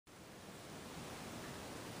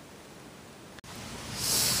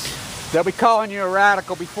They'll be calling you a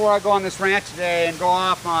radical. Before I go on this rant today and go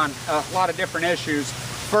off on a lot of different issues,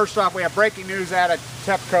 first off, we have breaking news out of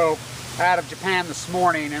TEPCO out of Japan this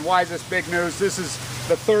morning. And why is this big news? This is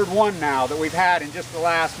the third one now that we've had in just the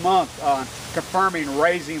last month on confirming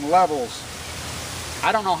raising levels.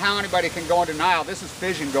 I don't know how anybody can go in denial. This is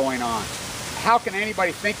fission going on. How can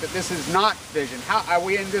anybody think that this is not fission? How are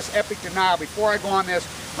we in this epic denial? Before I go on this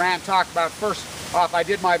rant and talk about, first off, I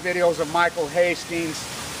did my videos of Michael Hastings.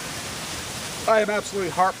 I am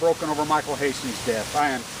absolutely heartbroken over Michael Hastings' death. I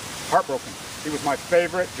am heartbroken. He was my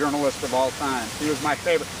favorite journalist of all time. He was my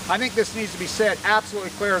favorite. I think this needs to be said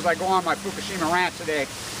absolutely clear as I go on my Fukushima rant today.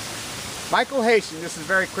 Michael Hastings, this is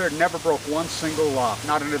very clear, never broke one single law.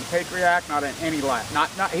 Not under the Patriot Act, not in any law.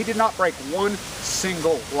 He did not break one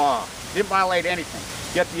single law. Didn't violate anything.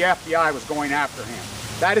 Yet the FBI was going after him.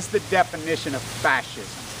 That is the definition of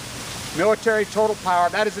fascism. Military total power,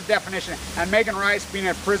 that is the definition. And Megan Rice being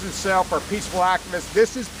in a prison cell for a peaceful activist,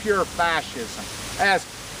 this is pure fascism. As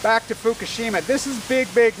back to Fukushima, this is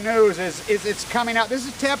big news. It's coming out. This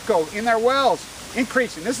is TEPCO in their wells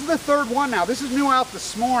increasing. This is the third one now. This is new out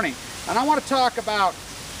this morning. And I want to talk about,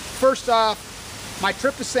 first off, my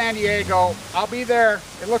trip to San Diego. I'll be there,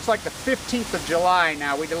 it looks like the 15th of July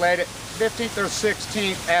now. We delayed it 15th or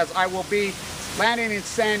 16th, as I will be landing in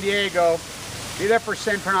San Diego. Be there for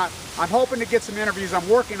San Bernardino. I'm hoping to get some interviews. I'm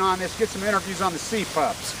working on this, get some interviews on the sea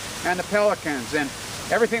pups and the pelicans and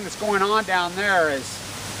everything that's going on down there.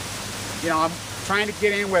 Is, you know, I'm trying to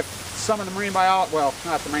get in with some of the marine biologists, well,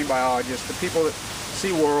 not the marine biologists, the people at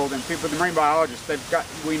SeaWorld and people, the marine biologists, they've got,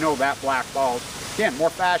 we know that blackballed. Again, more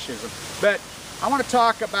fascism. But I want to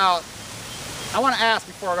talk about, I want to ask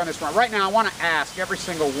before I go on this one. Right now, I want to ask every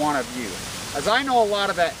single one of you, as I know a lot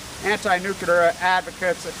of the anti-nuclear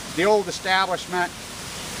advocates, the old establishment,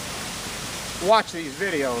 watch these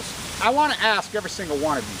videos. I want to ask every single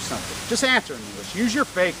one of you something. Just answer in English. Use your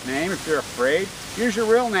fake name if you're afraid. Use your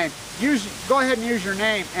real name. Go ahead and use your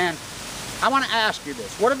name. And I want to ask you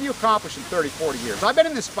this. What have you accomplished in 30, 40 years? I've been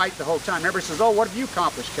in this fight the whole time. Everybody says, oh, what have you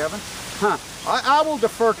accomplished, Kevin? Huh. I will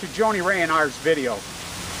defer to Joni Ray and ours video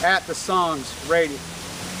at the Songs radio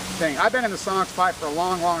thing. I've been in the Songs fight for a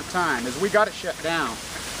long time. As we got it shut down,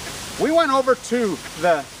 we went over to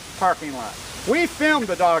the parking lot. We filmed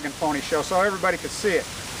the dog and pony show so everybody could see it.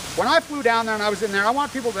 When I flew down there and I was in there, I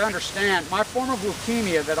want people to understand my form of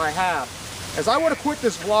leukemia that I have. As I would have quit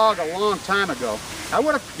this vlog a long time ago, I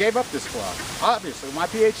would have gave up this vlog. Obviously, my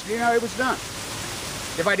PhD, now it was done.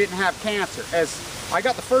 If I didn't have cancer. As I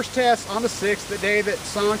got the first test on the 6th, the day that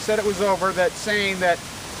Song said it was over, that saying that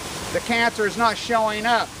the cancer is not showing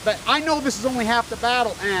up. But I know this is only half the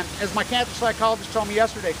battle, and as my cancer psychologist told me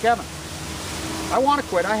yesterday, Kevin, I want to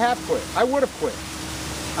quit. I have quit. I would have quit.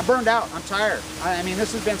 I'm burned out. I'm tired. I mean,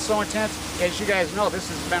 this has been so intense. As you guys know, this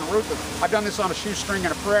has been ruthless. I've done this on a shoestring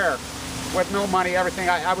and a prayer with no money, everything.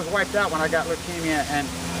 I was wiped out when I got leukemia, and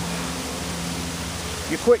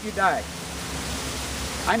you quit, you die.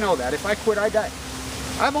 I know that. If I quit, I die.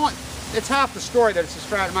 It's half the story that it's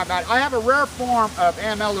described in my body. I have a rare form of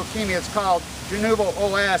AML leukemia. It's called de novo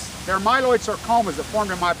OS. They're myeloid sarcomas that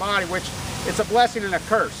formed in my body, which it's a blessing and a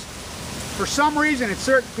curse. For some reason, in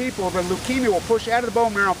certain people, the leukemia will push out of the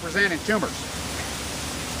bone marrow and present in tumors.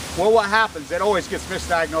 Well, what happens? It always gets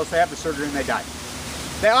misdiagnosed. They have the surgery and they die.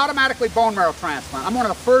 They automatically bone marrow transplant. I'm one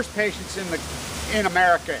of the first patients in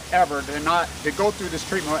America ever to go through this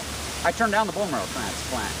treatment. I turned down the bone marrow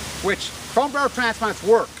transplant, which bone marrow transplants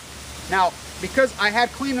work. Now, because I had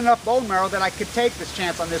clean enough bone marrow that I could take this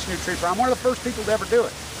chance on this new treatment, I'm one of the first people to ever do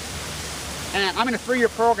it. And I'm in a 3-year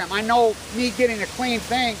program. I know me getting a clean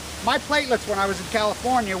thing, my platelets when I was in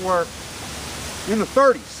California were in the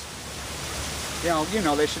 30s. You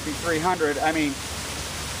know they should be 300. I mean,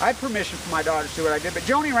 I had permission from my daughter to do what I did, but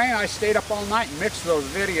Joni Ray and I stayed up all night and mixed those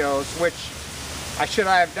videos, which should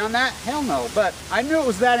I have done that? Hell no. But I knew it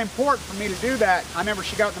was that important for me to do that. I remember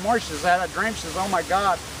she got in the morning, she says, I had a dream. She says, oh my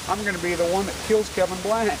God, I'm going to be the one that kills Kevin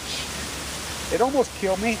Blanch. It almost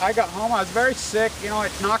killed me. I got home, I was very sick, you know,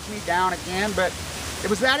 it knocked me down again, but it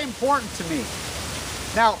was that important to me.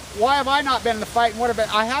 Now, why have I not been in the fight? And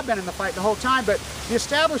I have been in the fight the whole time, but the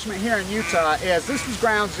establishment here in Utah this was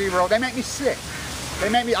ground zero. They make me sick.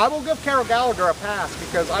 I will give Carol Gallagher a pass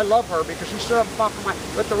because I love her, because she stood up and fought for my,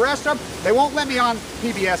 but the rest of them, they won't let me on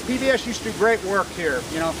PBS. PBS used to do great work here,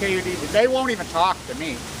 you know, KUD, they won't even talk to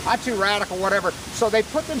me. I'm too radical, whatever. So they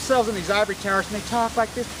put themselves in these ivory towers and they talk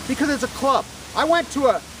like this because it's a club. I went to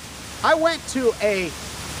a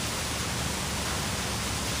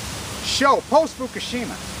show post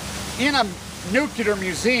Fukushima in a nuclear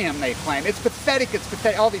museum, they claim. It's pathetic, it's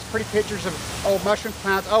pathetic. All these pretty pictures of old mushroom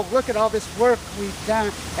clouds. Oh, look at all this work we've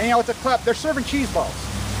done. And you know, it's a club. They're serving cheese balls.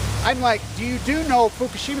 I'm like, do you know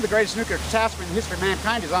Fukushima, the greatest nuclear catastrophe in the history of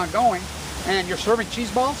mankind, is ongoing, and you're serving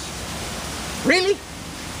cheese balls? Really?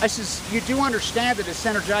 I says, you do understand that it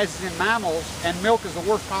synergizes in mammals, and milk is the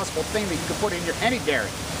worst possible thing that you can put in any dairy.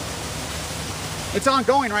 It's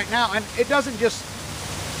ongoing right now, and it doesn't just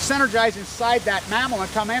synergize inside that mammal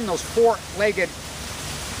and come in those four-legged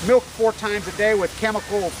milk 4 times a day with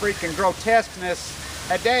chemical freaking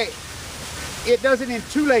grotesqueness a day. It does it in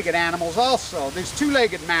 2-legged animals also. These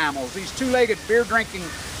 2-legged mammals, these 2-legged beer-drinking,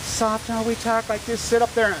 soft, how we talk like this, sit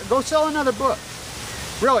up there and go sell another book.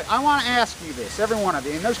 Really, I want to ask you this, every one of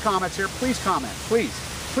you, and there's comments here, please comment, please.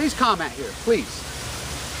 Please comment here, please.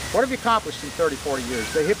 What have you accomplished in 30, 40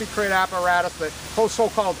 years? The hypocrite apparatus, the whole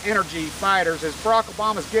so-called energy fighters, as Barack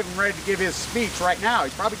Obama's getting ready to give his speech right now.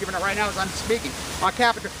 He's probably giving it right now as I'm speaking. On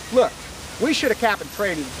cap and look, we should have cap and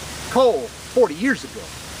traded coal 40 years ago.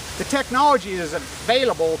 The technology is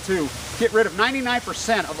available to get rid of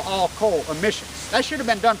 99% of all coal emissions. That should have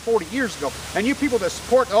been done 40 years ago. And you people that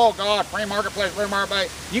support, oh God, free marketplace,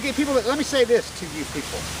 you get people that, let me say this to you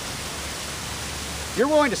people. You're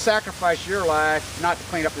willing to sacrifice your life not to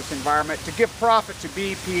clean up this environment, to give profit to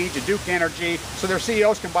BP, to Duke Energy, so their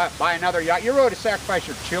CEOs can buy another yacht. You're willing to sacrifice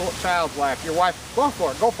your child's life, your wife. Go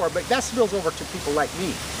for it, go for it. But that spills over to people like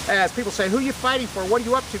me. As people say, who are you fighting for? What are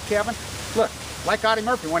you up to, Kevin? Look, like Audie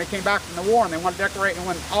Murphy when he came back from the war and they wanted to decorate and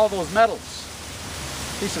win all those medals.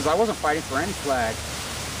 He says, I wasn't fighting for any flag.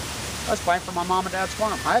 I was fighting for my mom and dad's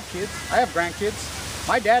farm. I have kids. I have grandkids.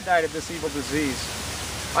 My dad died of this evil disease.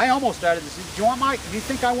 I almost died of this disease. Do you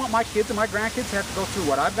think I want my kids and my grandkids to have to go through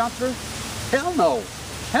what I've gone through? Hell no.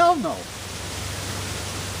 Hell no.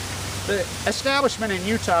 The establishment in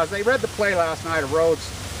Utah, they read the play last night of Rhodes,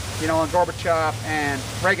 you know, on Gorbachev and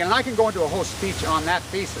Reagan. And I can go into a whole speech on that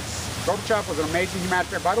thesis. Gorbachev was an amazing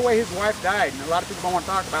humanitarian. By the way, his wife died, and a lot of people don't want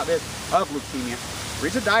to talk about this, of leukemia.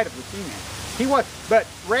 Reza died of leukemia. He was, but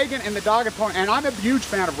Reagan and the dog and pony, and I'm a huge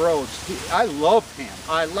fan of Rhodes. I love him.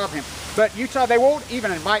 I love him. But Utah, they won't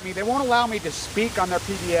even invite me. They won't allow me to speak on their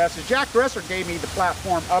PBS. Jack Dresser gave me the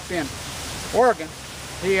platform up in Oregon.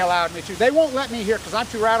 He allowed me to. They won't let me here because I'm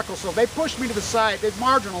too radical, so they pushed me to the side. They've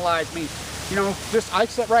marginalized me. You know, I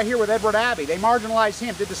sat right here with Edward Abbey. They marginalized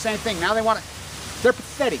him, did the same thing. Now they want to. They're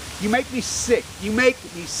pathetic. You make me sick. You make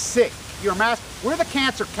me sick. You're a mass. We're the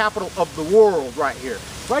cancer capital of the world right here.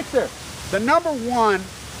 Right there. The number one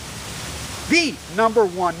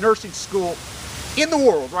nursing school in the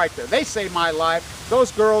world right there. They saved my life.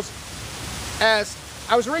 Those girls, as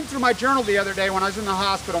I was reading through my journal the other day when I was in the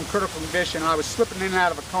hospital in critical condition, and I was slipping in and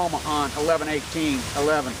out of a coma on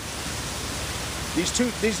 11/18/11.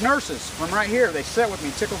 These nurses from right here, they sat with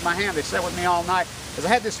me, tickled my hand, they sat with me all night. Because I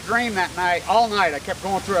had this dream that night, all night, I kept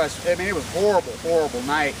going through it. I mean, it was horrible, horrible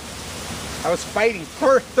night. I was fighting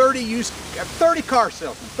 30 car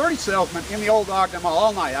salesmen, 30 salesmen in the old Ogden Mall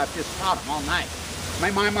all night. I just fought them all night. My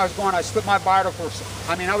mind I was going, I slipped my vital force.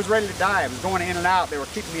 I mean, I was ready to die. I was going in and out. They were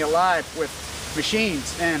keeping me alive with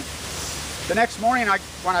machines. And the next morning,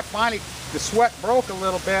 when I finally, the sweat broke a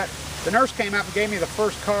little bit, the nurse came out and gave me the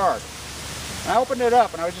first card. And I opened it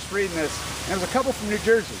up and I was just reading this. And it was a couple from New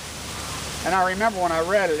Jersey. And I remember when I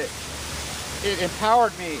read it, it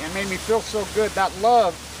empowered me and made me feel so good. That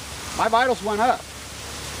love, my vitals went up.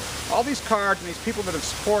 All these cards and these people that have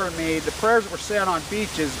supported me, the prayers that were said on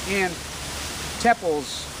beaches, in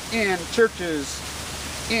temples, in churches,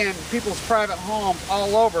 in people's private homes,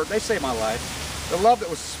 all over, they saved my life. The love that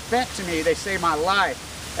was spent to me, they saved my life.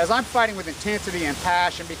 As I'm fighting with intensity and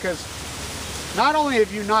passion, because not only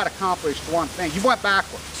have you not accomplished one thing, you went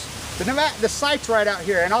backwards. The site's right out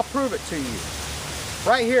here, and I'll prove it to you.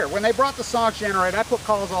 Right here, when they brought the SONG generator, I put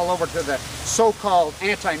calls all over to the so-called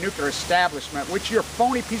anti-nuclear establishment, which you're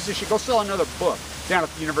phony pieces of shit. Go sell another book down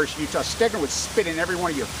at the University of Utah. Stegner would spit in every one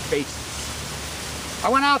of your faces. I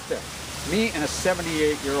went out there, me and a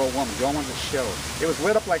 78-year-old woman going to the show. It was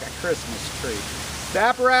lit up like a Christmas tree. The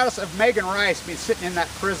apparatus of Megan Rice being sitting in that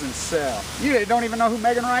prison cell. You don't even know who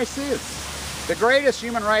Megan Rice is. The greatest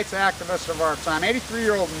human rights activist of our time,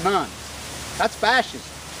 83-year-old nun. That's fascism.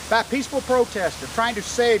 That peaceful protester trying to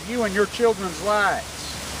save you and your children's lives.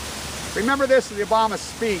 Remember this in the Obama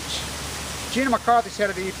speech. Gina McCarthy's head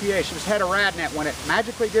of the EPA. She was head of RadNet when it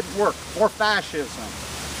magically didn't work. More fascism.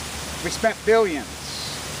 We spent billions.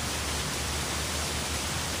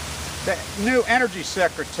 The new energy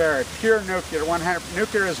secretary, pure nuclear, 100.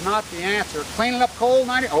 Nuclear is not the answer. Cleaning up coal,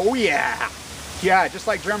 90. Oh yeah. Yeah, just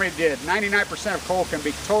like Germany did. 99% of coal can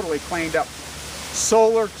be totally cleaned up.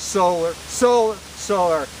 Solar, solar, solar,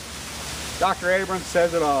 solar. Dr. Abrams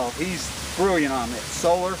says it all. He's brilliant on this.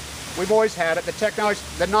 Solar, we've always had it. The technology,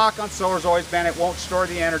 the knock on solar's always been it won't store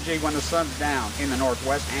the energy when the sun's down in the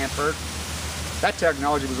northwest Hanford. That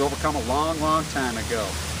technology was overcome a long, long time ago.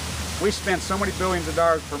 We spent so many billions of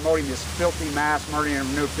dollars promoting this filthy mass murdering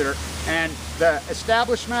of nuclear, and the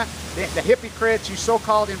establishment, the hypocrites, you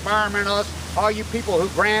so-called environmentalists, all you people who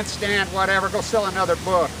grandstand whatever, go sell another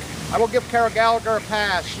book. I will give Carol Gallagher a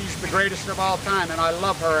pass. She's the greatest of all time, and I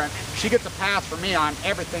love her, and she gets a pass for me on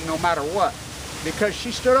everything, no matter what, because she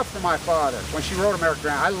stood up for my father when she wrote American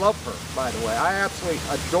Grand. I love her, by the way. I absolutely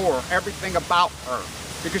adore everything about her,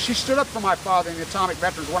 because she stood up for my father and the atomic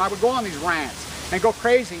veterans. When I would go on these rants and go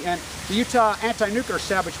crazy, and the Utah Anti-Nuclear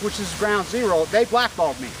Establishment, which is ground zero, they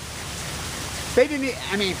blackballed me. They didn't,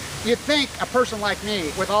 I mean, you'd think a person like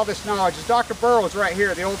me with all this knowledge, as Dr. Burroughs right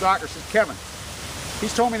here, the old doctor, says, Kevin,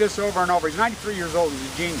 he's told me this over and over. He's 93 years old,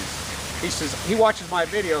 he's a genius. He says, he watches my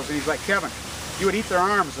videos and he's like, Kevin, you would eat their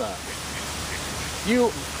arms up.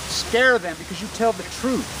 You scare them because you tell the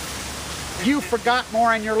truth. You forgot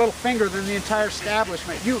more on your little finger than the entire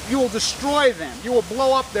establishment. You will destroy them. You will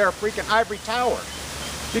blow up their freaking ivory tower.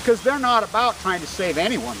 Because they're not about trying to save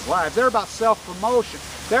anyone's lives. They're about self-promotion.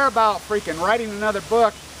 They're about freaking writing another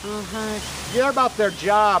book. They're about their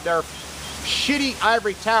job, their shitty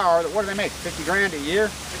ivory tower. What do they make, 50 grand a year?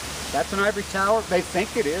 That's an ivory tower? They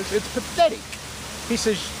think it is. It's pathetic. He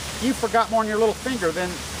says, you forgot more on your little finger than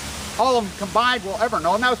all of them combined will ever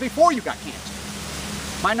know, and that was before you got cancer.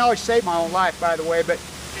 My knowledge saved my own life, by the way, but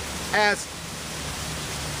answer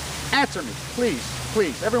me, please,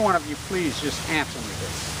 please, every one of you, please just answer me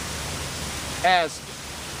this.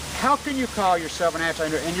 How can you call yourself an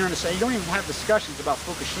anti-nuclear, and you're going to say, you don't even have discussions about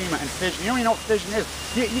Fukushima and fission. You don't even know what fission is.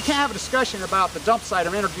 You can't have a discussion about the dump site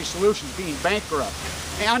of Energy Solutions being bankrupt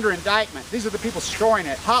and under indictment. These are the people storing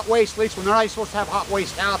it. Hot waste leaks when they're not even supposed to have hot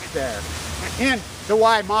waste out there. In the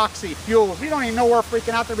Y Moxie fuels. We don't even know where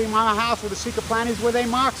freaking out there being my house where the secret plan is where they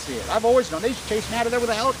Moxie it. I've always known. They used to chase me out of there with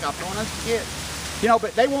a helicopter when I was a kid. You know,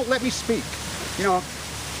 but they won't let me speak. You know,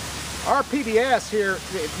 our PBS here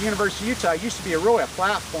at the University of Utah used to be really a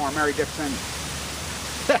platform, Mary Dixon.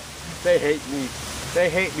 They hate me. They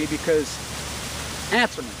hate me because,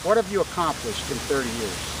 answer me, what have you accomplished in 30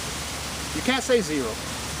 years? You can't say zero.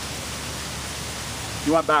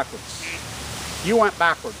 You went backwards. You went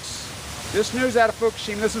backwards. This news out of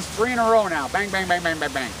Fukushima, this is 3 in a row now. Bang, bang, bang, bang,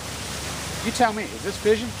 bang, bang. You tell me, is this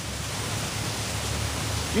fission?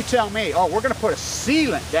 You tell me, oh, we're going to put a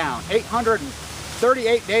sealant down.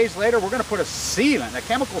 838 days later, we're going to put a sealant, a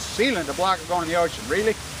chemical sealant to block it going in the ocean.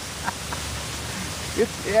 Really?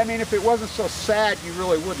 I mean, if it wasn't so sad, you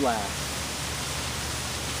really would laugh.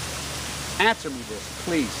 Answer me this,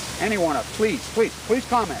 please. Anyone up, please, please, please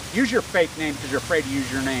comment. Use your fake name because you're afraid to use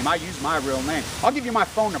your name. I use my real name. I'll give you my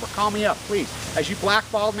phone number. Call me up, please. As you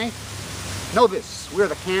blackballed me, know this. We're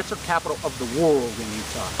the cancer capital of the world in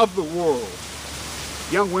Utah. Of the world.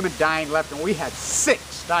 Young women dying left, and we had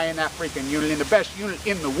 6 die in that freaking unit, in the best unit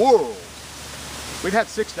in the world. We've had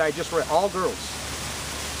 6 die just for all girls.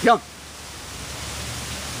 Young.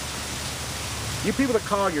 You people that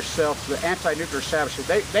call yourselves the anti-nuclear establishment,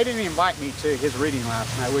 they didn't invite me to his reading last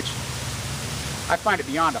night, which I find it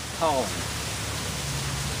beyond appalling.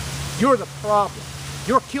 You're the problem.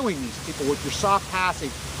 You're killing these people with your soft,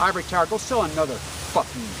 passive ivory tower. Go sell another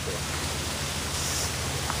fucking book.